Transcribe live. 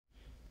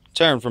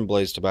Taryn from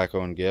Blaze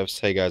Tobacco and Gifts.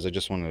 Hey guys, I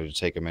just wanted to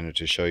take a minute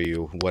to show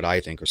you what I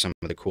think are some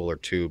of the cooler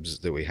tubes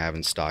that we have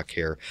in stock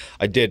here.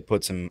 I did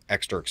put some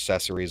extra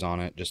accessories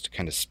on it just to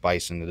kind of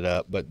spicing it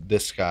up, but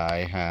this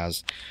guy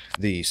has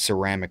the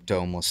ceramic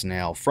domeless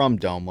nail from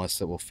Domeless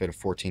that will fit a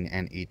 14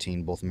 and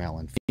 18, both male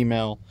and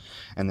female.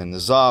 And then the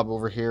Zob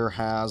over here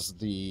has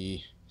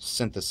the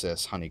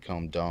synthesis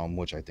honeycomb dome,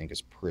 which I think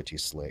is pretty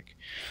slick.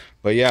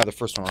 But yeah, the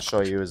first one I'll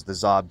show you is the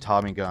Zob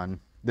Tommy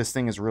gun. This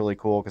thing is really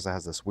cool because it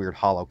has this weird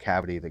hollow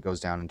cavity that goes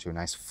down into a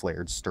nice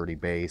flared sturdy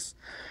base,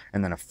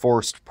 and then a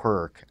forced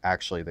perk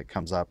actually that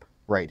comes up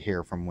right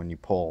here from when you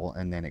pull,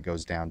 and then it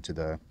goes down to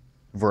the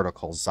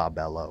vertical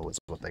Zabello is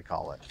what they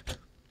call it.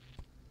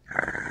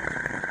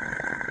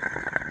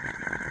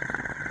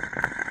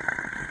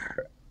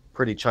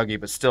 Pretty chuggy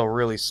but still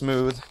really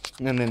smooth.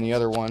 And then the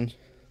other one,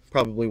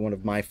 probably one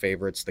of my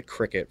favorites, the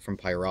Cricket from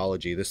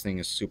Pyrology. This thing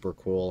is super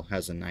cool,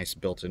 has a nice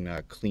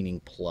built-in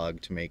cleaning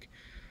plug to make,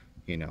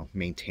 you know,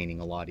 maintaining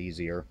a lot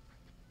easier.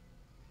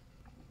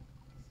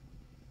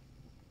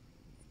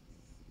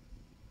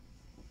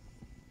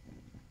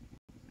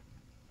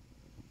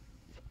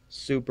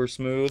 Super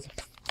smooth.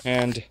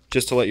 And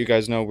just to let you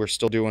guys know, we're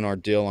still doing our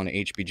deal on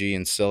HBG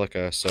and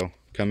silica, so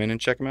come in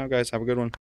and check them out, guys. Have a good one.